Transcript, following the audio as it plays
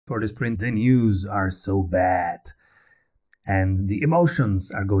for the sprint. The news are so bad and the emotions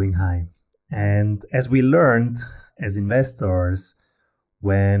are going high. And as we learned as investors,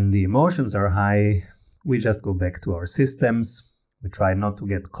 when the emotions are high, we just go back to our systems. We try not to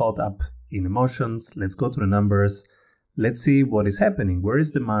get caught up in emotions. Let's go to the numbers. Let's see what is happening. Where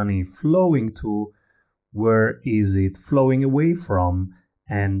is the money flowing to? Where is it flowing away from?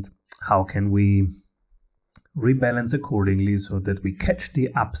 And how can we rebalance accordingly so that we catch the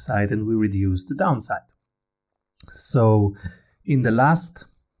upside and we reduce the downside? So in the last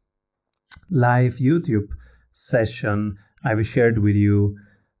live YouTube session, I've shared with you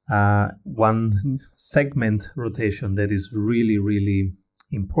one segment rotation that is really, really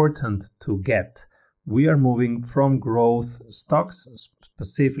important to get. We are moving from growth stocks,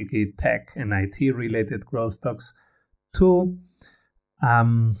 specifically tech and IT related growth stocks, to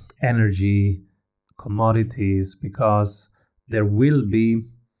energy commodities, because there will be,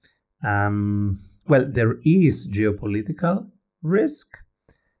 there is geopolitical risk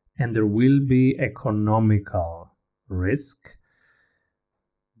and there will be economical risk.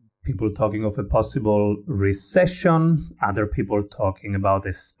 People talking of a possible recession, other people talking about a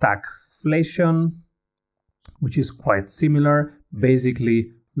stagflation, which is quite similar,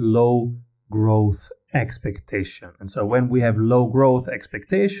 basically low growth expectation. And so when we have low growth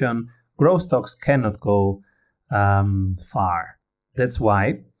expectation, growth stocks cannot go far. That's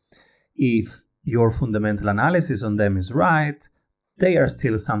why if your fundamental analysis on them is right, they are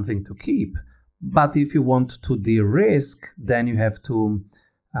still something to keep. But if you want to de-risk, then you have to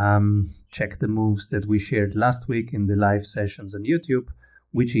check the moves that we shared last week in the live sessions on YouTube,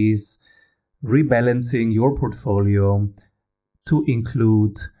 which is rebalancing your portfolio to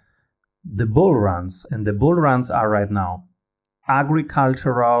include the bull runs. And the bull runs are right now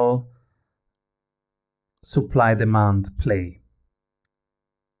agricultural supply-demand play.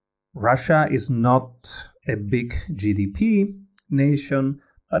 Russia is not a big GDP nation,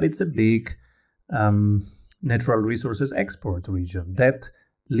 but it's a big natural resources export region. That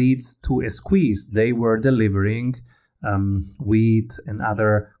leads to a squeeze. They were delivering wheat and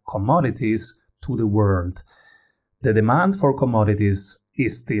other commodities to the world. The demand for commodities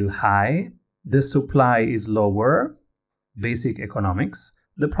is still high. The supply is lower. Basic economics.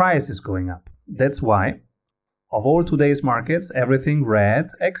 The price is going up. That's why, of all today's markets, everything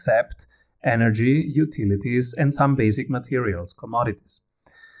red except energy, utilities, and some basic materials, commodities.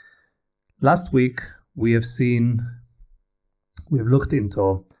 Last week, we've looked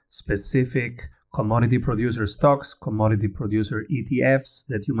into specific commodity producer stocks, commodity producer ETFs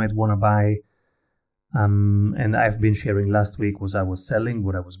that you might want to buy. And I've been sharing last week what I was selling,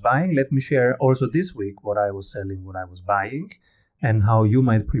 what I was buying. Let me share also this week what I was selling, what I was buying, and how you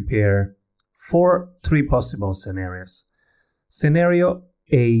might prepare for 3 possible scenarios. Scenario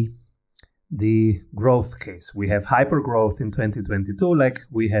A, the growth case. We have hyper growth in 2022 like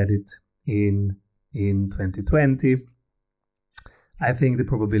we had it in 2020. I think the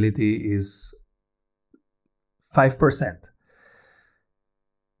probability is 5%.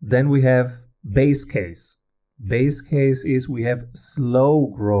 Then we have base case. Base case is we have slow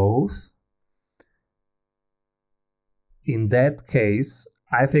growth. In that case,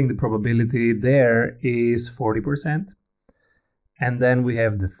 I think the probability there is 40%. And then we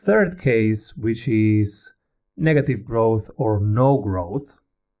have the third case, which is negative growth or no growth,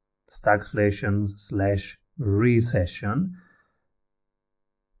 stagflation/recession.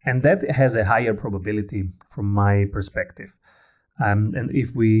 And that has a higher probability from my perspective. And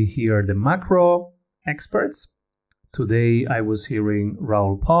if we hear the macro experts, today I was hearing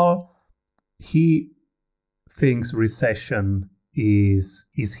Raoul Pal. He thinks recession is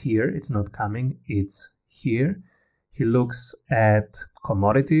here. It's not coming. It's here. He looks at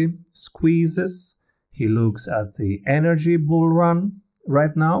commodity squeezes. He looks at the energy bull run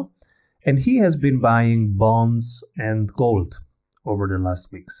right now. And he has been buying bonds and gold over the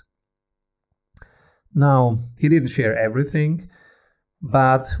last weeks. Now, he didn't share everything,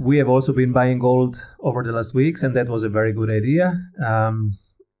 but we have also been buying gold over the last weeks, and that was a very good idea.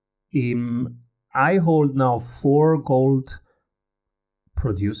 I hold now 4 gold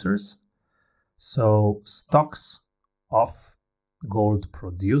producers, so stocks of gold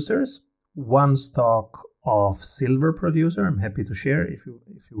producers, 1 stock of silver producer. I'm happy to share if you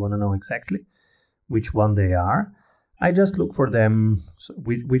want to know exactly which one they are. I just look for them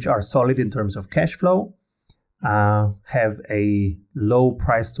which are solid in terms of cash flow, have a low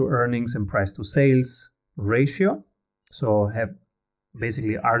price to earnings and price to sales ratio, so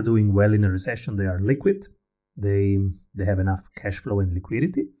basically are doing well in a recession. They are liquid, they have enough cash flow and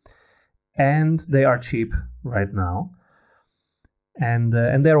liquidity, and they are cheap right now. and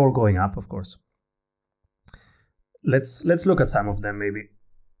they're all going up, of course. Let's look at some of them maybe.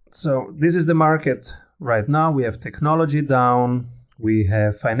 So this is the market right now. We have technology down, we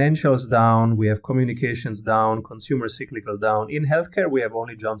have financials down, we have communications down, consumer cyclical down. In healthcare, we have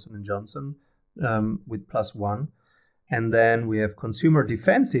only Johnson & Johnson with +1. And then we have consumer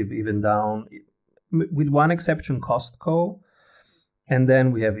defensive even down, with one exception, Costco. And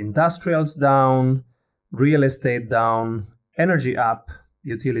then we have industrials down, real estate down, energy up,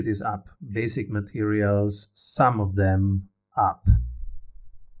 utilities up, basic materials, some of them up.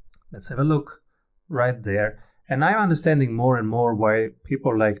 Let's have a look right there. And I'm understanding more and more why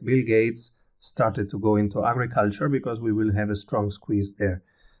people like Bill Gates started to go into agriculture, because we will have a strong squeeze there.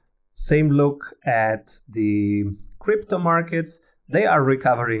 Same look at the crypto markets. They are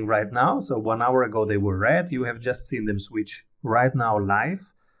recovering right now. So 1 hour ago they were red. You have just seen them switch right now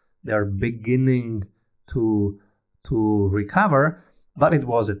live. They are beginning to recover, but it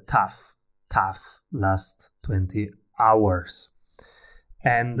was a tough last 20 hours.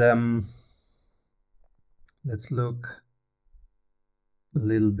 And let's look a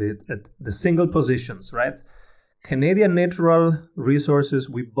little bit at the single positions, right? Canadian Natural Resources,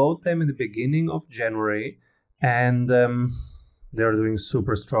 we bought them in the beginning of January, and they're doing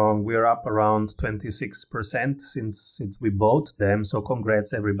super strong. We're up around 26% since we bought them. So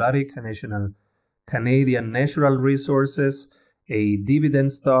congrats everybody. Canadian Natural Resources, a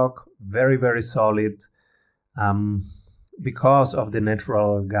dividend stock, very, very solid, because of the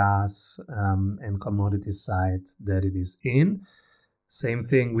natural gas and commodities side that it is in. Same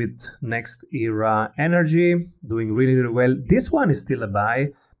thing with NextEra Energy, doing really, really well. This one is still a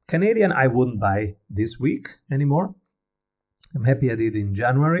buy. Canadian, I wouldn't buy this week anymore. I'm happy I did in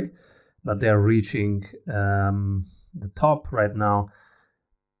January, but they are reaching the top right now.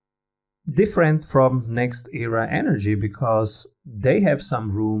 Different from NextEra Energy, because they have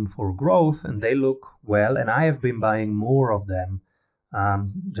some room for growth and they look well, and I have been buying more of them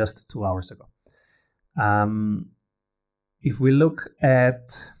just 2 hours ago. If we look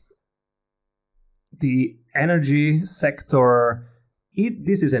at the energy sector,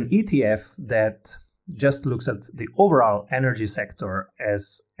 this is an ETF that just looks at the overall energy sector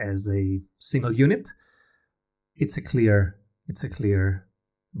as a single unit. It's a clear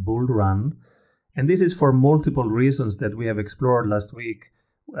bull run, and this is for multiple reasons that we have explored last week.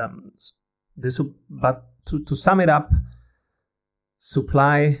 But to sum it up,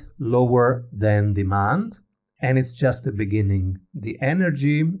 supply lower than demand, and it's just the beginning. The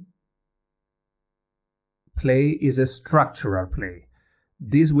energy play is a structural play.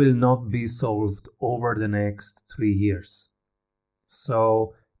 This will not be solved over the next 3 years.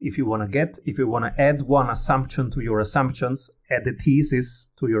 So if you want to add one assumption to your assumptions, add a thesis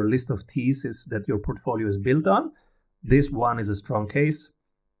to your list of theses that your portfolio is built on, this one is a strong case.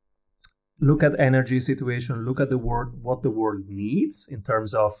 Look at energy situation, look at what the world needs in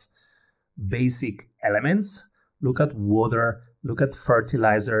terms of basic elements. Look at water, look at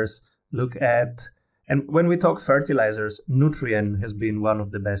fertilizers, and when we talk fertilizers, Nutrien has been one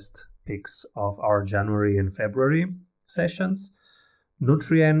of the best picks of our January and February sessions.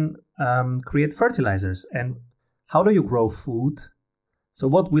 Nutrien create fertilizers. And how do you grow food? So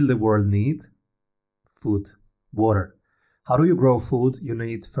what will the world need? Food, water. How do you grow food? You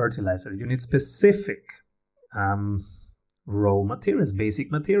need fertilizer. You need specific raw materials,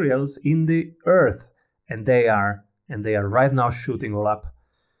 basic materials in the earth. And they are right now shooting all up.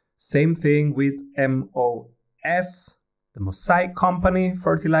 Same thing with MOS, the Mosaic Company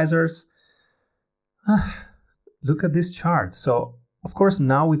fertilizers. Look at this chart. So, of course,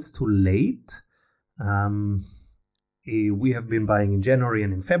 now it's too late. We have been buying in January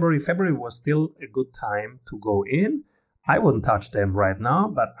and in February. February was still a good time to go in. I wouldn't touch them right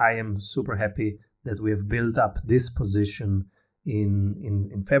now, but I am super happy that we have built up this position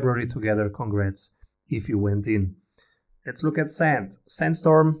in February together. Congrats if you went in. Let's look at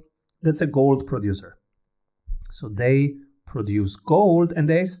Sandstorm. That's a gold producer. So they produce gold, and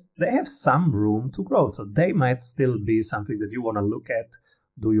they have some room to grow. So they might still be something that you want to look at,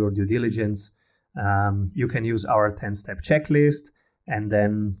 do your due diligence. You can use our 10-step checklist, and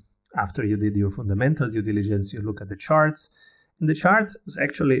then after you did your fundamental due diligence, you look at the charts. And the chart is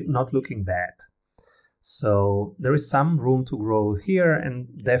actually not looking bad. So there is some room to grow here,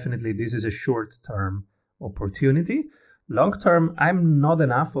 and definitely this is a short-term opportunity. Long-term, I'm not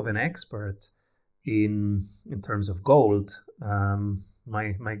enough of an expert in terms of gold.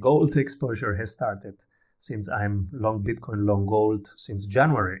 My gold exposure has started since I'm long Bitcoin, long gold since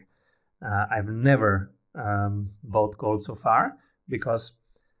January. I've never bought gold so far because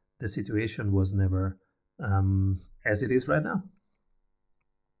the situation was never as it is right now.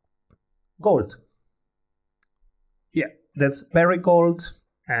 Gold. Yeah, that's Barrick Gold,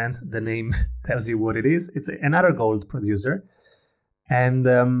 and the name tells you what it is. It's another gold producer, and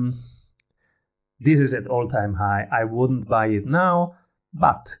this is at all-time high. I wouldn't buy it now,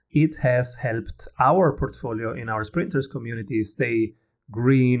 but it has helped our portfolio in our sprinters community stay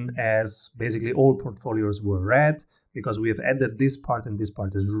green, as basically all portfolios were red, because we have added this part, and this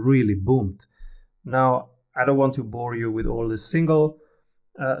part has really boomed. Now, I don't want to bore you with all the single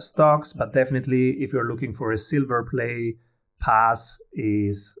stocks, but definitely if you're looking for a silver play, PAS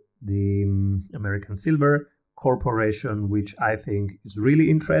is the American Silver Corporation, which I think is really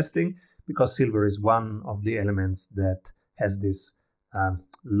interesting because silver is one of the elements that has this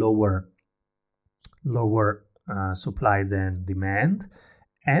lower supply than demand,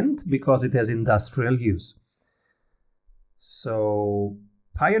 and because it has industrial use. So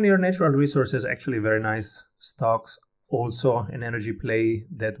Pioneer Natural Resources, actually very nice stocks, also an energy play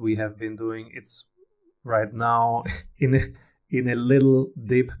that we have been doing. It's right now in a little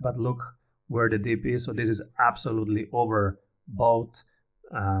dip, but look where the dip is. So this is absolutely overbought.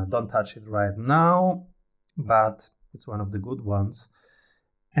 Don't touch it right now, but it's one of the good ones.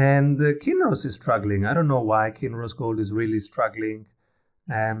 And Kinross is struggling. I don't know why Kinross Gold is really struggling.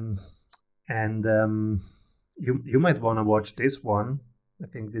 You might want to watch this one. I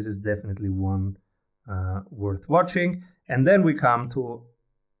think this is definitely one worth watching. And then we come to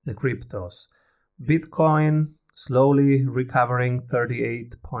the cryptos. Bitcoin slowly recovering,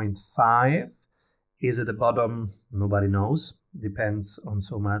 38.5. Is it the bottom? Nobody knows. Depends on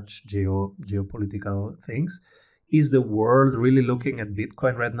so much geopolitical things. Is the world really looking at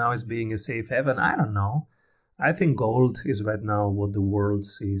Bitcoin right now as being a safe haven? I don't know. I think gold is right now what the world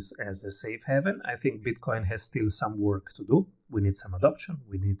sees as a safe haven. I think Bitcoin has still some work to do. We need some adoption.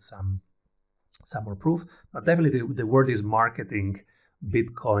 We need some more proof. But definitely the world is marketing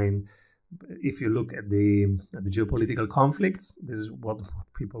Bitcoin. If you look at the geopolitical conflicts, this is what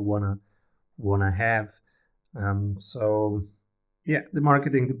people wanna have. So yeah, the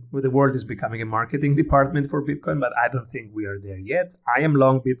world is becoming a marketing department for Bitcoin, but I don't think we are there yet. I am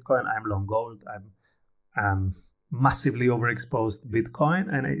long Bitcoin. I'm long gold. I'm massively overexposed Bitcoin,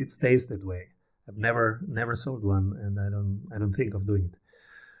 and it stays that way. I've never sold one, and I don't think of doing it.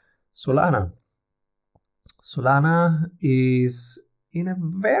 Solana is in a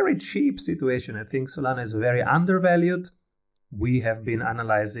very cheap situation. I think Solana is very undervalued. We have been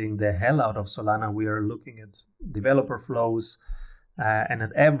analyzing the hell out of Solana. We are looking at developer flows and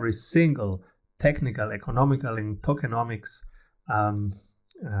at every single technical, economical, and tokenomics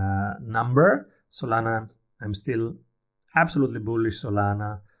number. Solana, I'm still absolutely bullish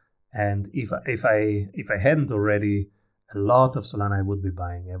Solana. And if I hadn't already a lot of Solana, I would be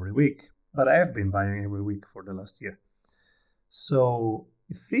buying every week. But I have been buying every week for the last year. So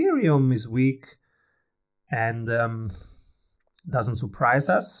Ethereum is weak and doesn't surprise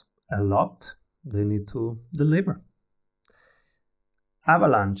us a lot. They need to deliver.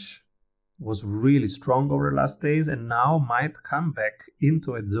 Avalanche was really strong over the last days and now might come back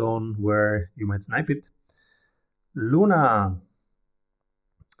into a zone where you might snipe it. Luna.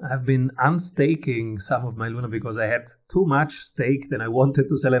 I've been unstaking some of my Luna because I had too much staked and I wanted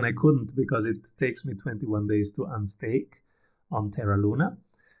to sell and I couldn't because it takes me 21 days to unstake on Terra Luna.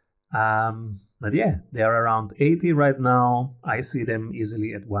 But yeah, they are around 80 right now. I see them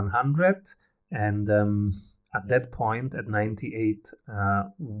easily at 100. And at that point, at 98,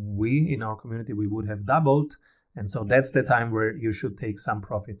 we in our community, we would have doubled. And so that's the time where you should take some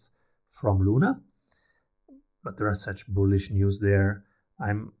profits from Luna. But there are such bullish news there.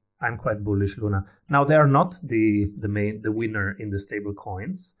 I'm quite bullish Luna. Now they are not the winner in the stable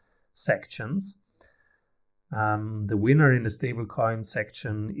coins sections. The winner in the stablecoin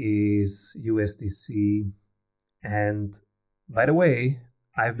section is USDC. And by the way,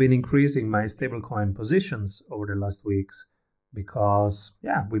 I've been increasing my stablecoin positions over the last weeks because,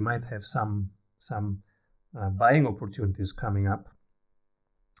 yeah, we might have some buying opportunities coming up.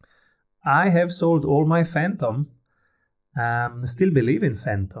 I have sold all my Phantom. Still believe in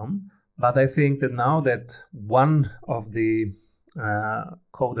Phantom, but I think that now that one of the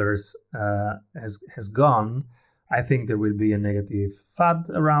coders has gone, I think there will be a negative FUD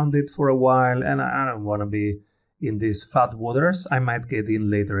around it for a while, and I don't want to be in these FUD waters. I might get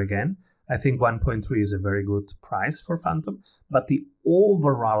in later again. I think 1.3 is a very good price for Phantom, but the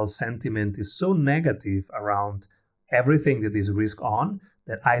overall sentiment is so negative around everything that is risk on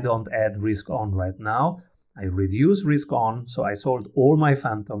that I don't add risk on right now. I reduce risk on, so I sold all my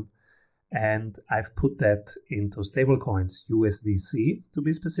Phantom and I've put that into stablecoins, USDC to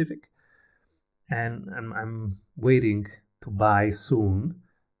be specific. And I'm waiting to buy soon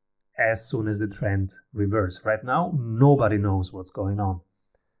as soon as the trend reverses. Right now, nobody knows what's going on.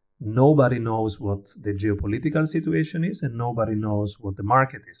 Nobody knows what the geopolitical situation is, and nobody knows what the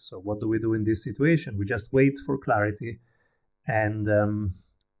market is. So what do we do in this situation? We just wait for clarity and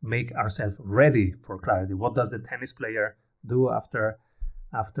make ourselves ready for clarity. What does the tennis player do after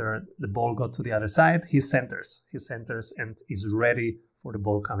the ball got to the other side? He centers and is ready for the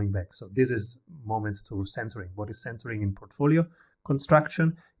ball coming back. So this is moment to centering. What is centering in portfolio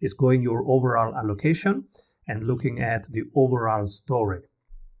construction is going your overall allocation and looking at the overall story.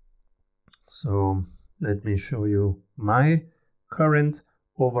 So let me show you my current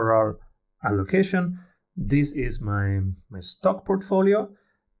overall allocation. This is my stock portfolio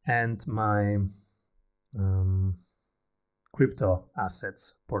and my crypto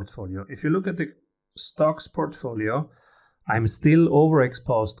assets portfolio. If you look at the stocks portfolio, I'm still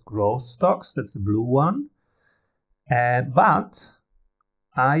overexposed growth stocks. That's the blue one. But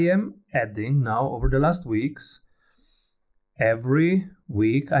I am adding now over the last weeks, every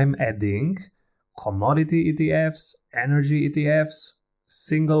week I'm adding commodity ETFs, energy ETFs,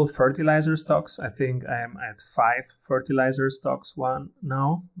 single fertilizer stocks. I think I am at 5 fertilizer stocks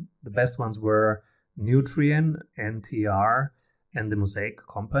now. The best ones were Nutrien, NTR, and the Mosaic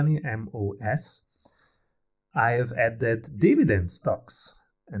Company, MOS. I have added dividend stocks,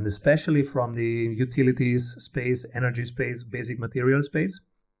 and especially from the utilities space, energy space, basic material space.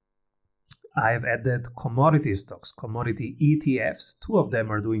 I have added commodity stocks, commodity ETFs. 2 of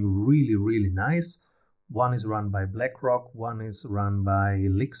them are doing really, really nice. One is run by BlackRock, one is run by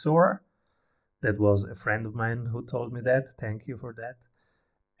Lyxor. That was a friend of mine who told me that. Thank you for that.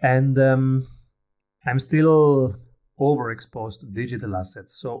 And I'm still overexposed to digital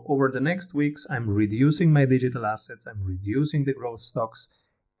assets. So over the next weeks, I'm reducing my digital assets. I'm reducing the growth stocks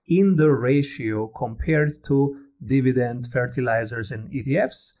in the ratio compared to dividend, fertilizers, and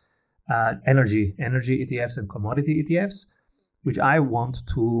ETFs, energy ETFs and commodity ETFs, which I want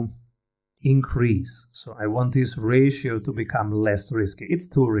to increase. So I want this ratio to become less risky. It's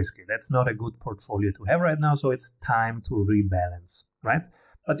too risky. That's not a good portfolio to have right now. So it's time to rebalance, right?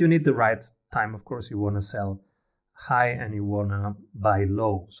 But you need the right time. Of course, you want to sell high and you want to buy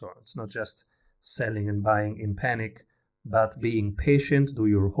low. So it's not just selling and buying in panic, but being patient, do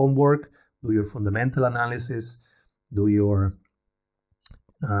your homework, do your fundamental analysis, do your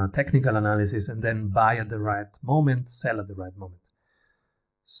technical analysis, and then buy at the right moment, sell at the right moment.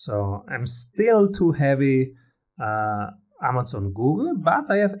 So I'm still too heavy Amazon, Google,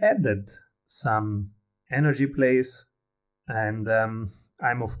 but I have added some energy plays, and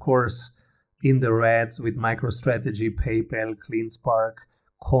I'm of course in the reds with MicroStrategy, PayPal, CleanSpark,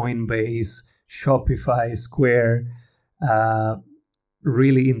 Coinbase, Shopify, Square,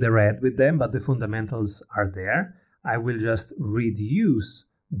 really in the red with them, but the fundamentals are there. I will just reduce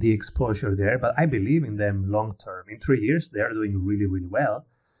the exposure there, but I believe in them long term. In 3 years, they are doing really, really well.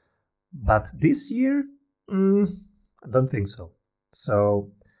 But this year, I don't think so.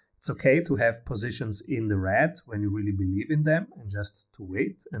 So it's okay to have positions in the red when you really believe in them and just to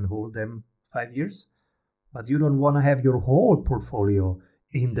wait and hold them 5 years. But you don't want to have your whole portfolio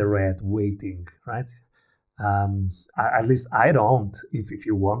in the red waiting, right? At least I don't. If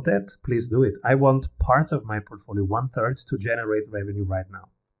you want that, please do it. I want parts of my portfolio, 1/3, to generate revenue right now.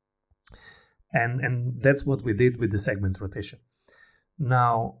 And that's what we did with the segment rotation.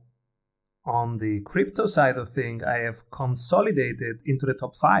 Now, on the crypto side of things, I have consolidated into the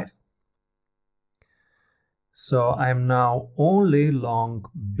top 5. So I'm now only long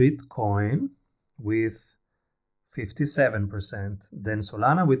Bitcoin with 57%, then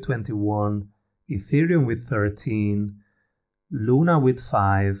Solana with 21%, Ethereum with 13%, Luna with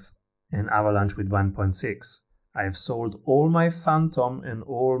 5%, and Avalanche with 1.6%. I have sold all my Phantom and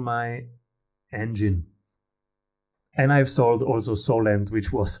all my Engine. And I've sold also Solent,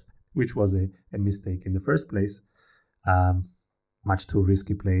 which was a mistake in the first place. Much too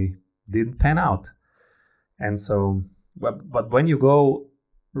risky play, didn't pan out. And so, but when you go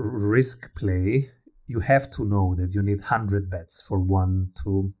risk play, you have to know that you need 100 bets for one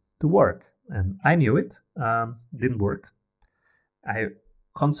to work. And I knew it, didn't work. I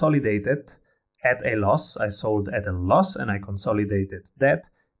consolidated at a loss. I sold at a loss and I consolidated that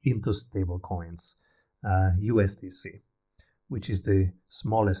into stable coins, USDC, which is the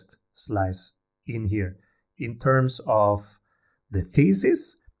smallest slice in here. In terms of the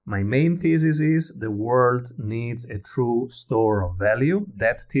thesis, my main thesis is the world needs a true store of value.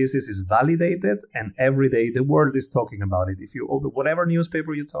 That thesis is validated, and every day the world is talking about it. If you open whatever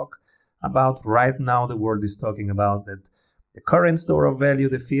newspaper you talk about right now, the world is talking about that the current store of value,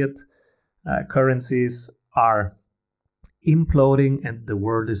 the fiat currencies, are imploding, and the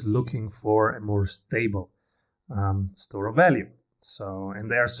world is looking for a more stable store of value. So, and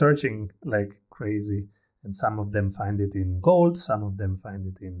they are searching like crazy, and some of them find it in gold, some of them find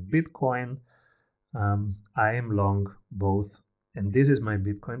it in Bitcoin. I am long both, and this is my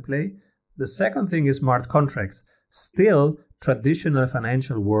Bitcoin play. The second thing is smart contracts. Still, traditional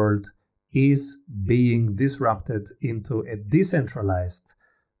financial world is being disrupted into a decentralized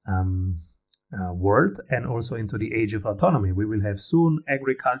world, and also into the age of autonomy. We will have soon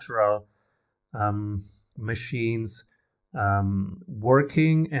agricultural machines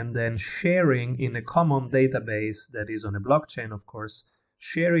working and then sharing in a common database that is on a blockchain, of course,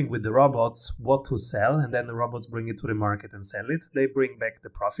 sharing with the robots what to sell, and then the robots bring it to the market and sell it. They bring back the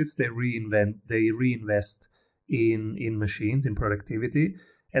profits, they reinvest in machines, in productivity,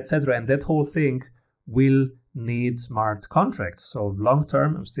 etc. And that whole thing will need smart contracts. So long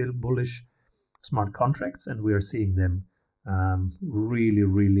term, I'm still bullish smart contracts, and we are seeing them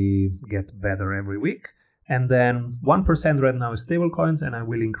really get better every week. And then 1% right now is stable coins, and I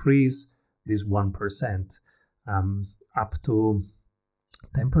will increase this 1% up to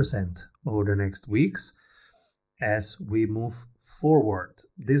 10% over the next weeks as we move forward.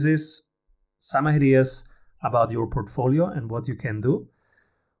 This is some ideas about your portfolio and what you can do.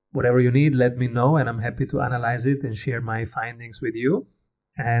 Whatever you need, let me know, and I'm happy to analyze it and share my findings with you.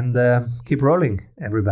 And keep rolling, everybody.